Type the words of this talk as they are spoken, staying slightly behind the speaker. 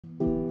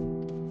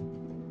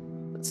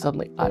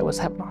suddenly I was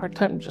having a hard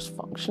time just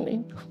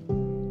functioning.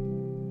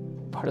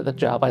 Part of the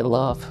job I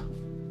love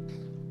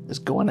is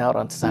going out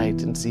on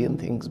site and seeing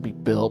things be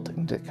built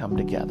and to come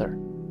together.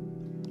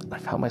 I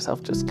found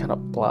myself just kind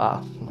of blah.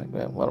 I'm like,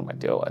 man, what am I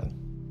doing?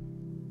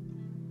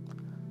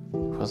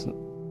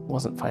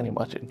 Wasn't finding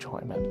much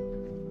enjoyment.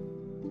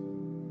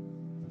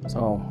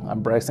 So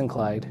I'm Bryson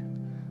Clyde.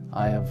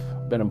 I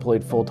have been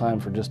employed full-time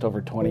for just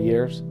over 20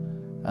 years.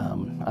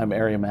 I'm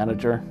area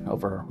manager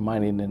over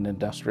mining and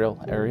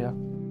industrial area.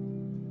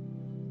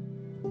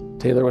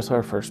 Taylor was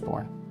our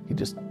firstborn. He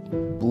just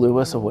blew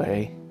us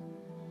away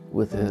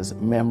with his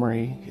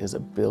memory, his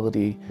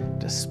ability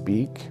to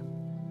speak.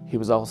 He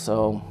was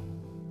also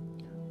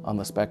on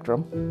the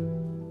spectrum,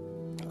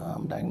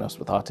 diagnosed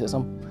with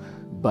autism,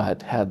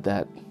 but had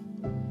that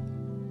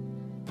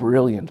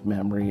brilliant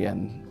memory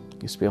and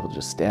used to be able to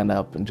just stand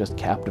up and just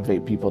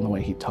captivate people in the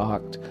way he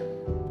talked.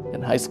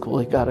 In high school,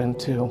 he got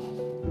into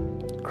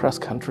cross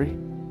country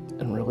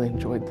and really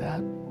enjoyed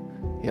that.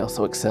 He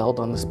also excelled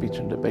on the speech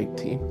and debate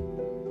team.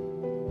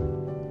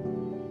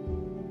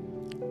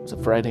 It was a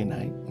Friday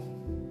night,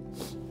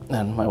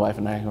 and my wife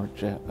and I were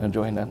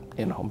enjoying an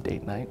in-home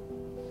date night.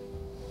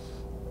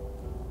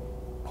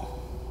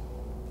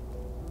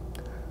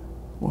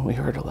 When we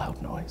heard a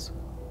loud noise.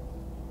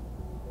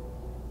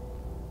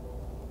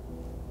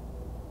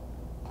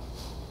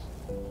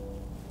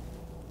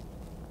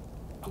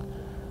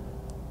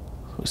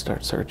 We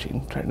start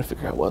searching, trying to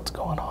figure out what's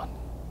going on.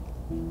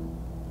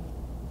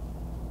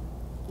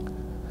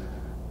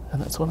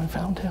 And that's when I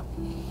found him.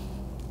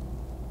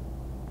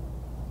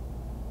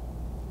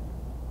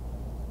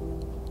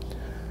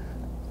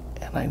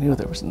 And I knew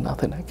there was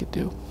nothing I could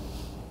do.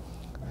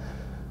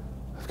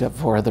 I've got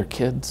 4 other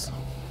kids,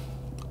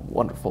 a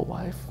wonderful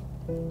wife.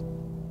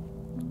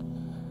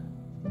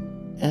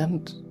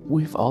 And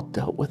we've all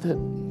dealt with it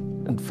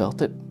and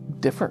felt it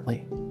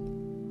differently.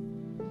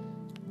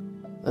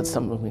 That's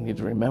something we need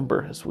to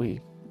remember as we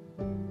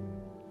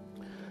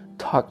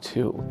talk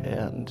to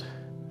and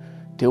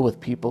deal with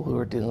people who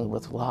are dealing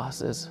with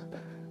losses,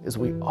 is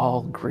we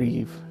all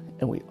grieve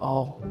and we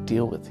all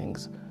deal with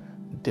things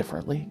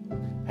differently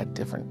at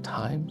different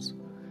times,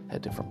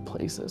 at different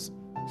places.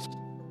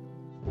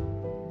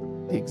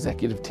 The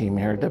executive team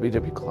here at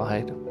WW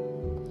Clyde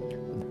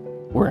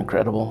were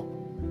incredible.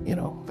 You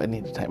know, if I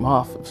needed time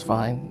off, it was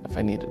fine. If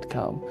I needed to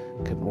come,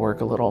 couldn't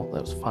work a little, that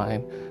was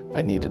fine. If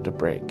I needed a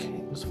break,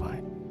 it was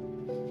fine.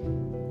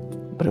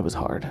 But it was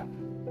hard.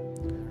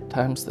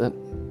 Times that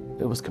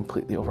it was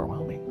completely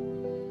overwhelming.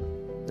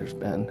 There's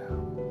been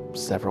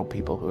several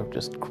people who are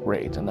just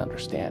great and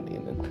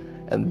understanding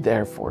and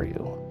there for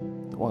you.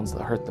 The ones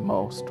that hurt the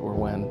most were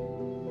when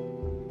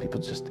people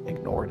just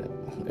ignored it,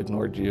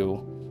 ignored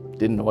you,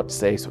 didn't know what to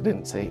say, so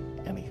didn't say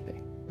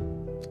anything.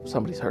 If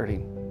somebody's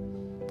hurting,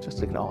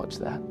 just acknowledge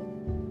that.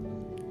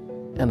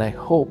 And I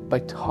hope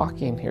by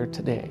talking here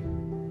today,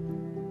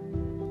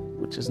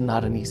 which is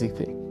not an easy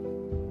thing,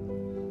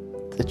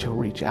 that you'll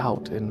reach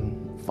out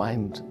and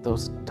find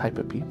those type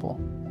of people.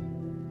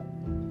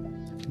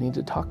 If you need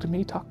to talk to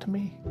me, talk to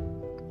me.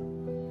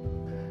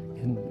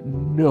 In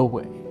no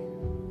way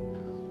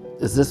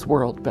is this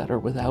world better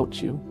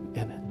without you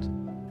in it.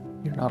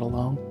 You're not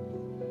alone.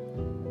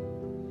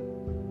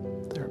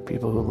 There are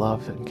people who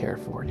love and care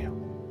for you.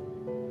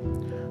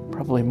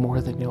 Probably more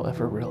than you'll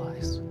ever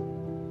realize.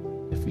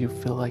 If you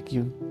feel like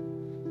you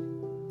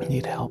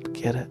need help,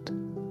 get it.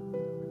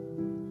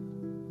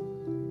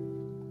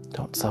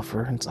 Don't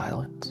suffer in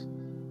silence.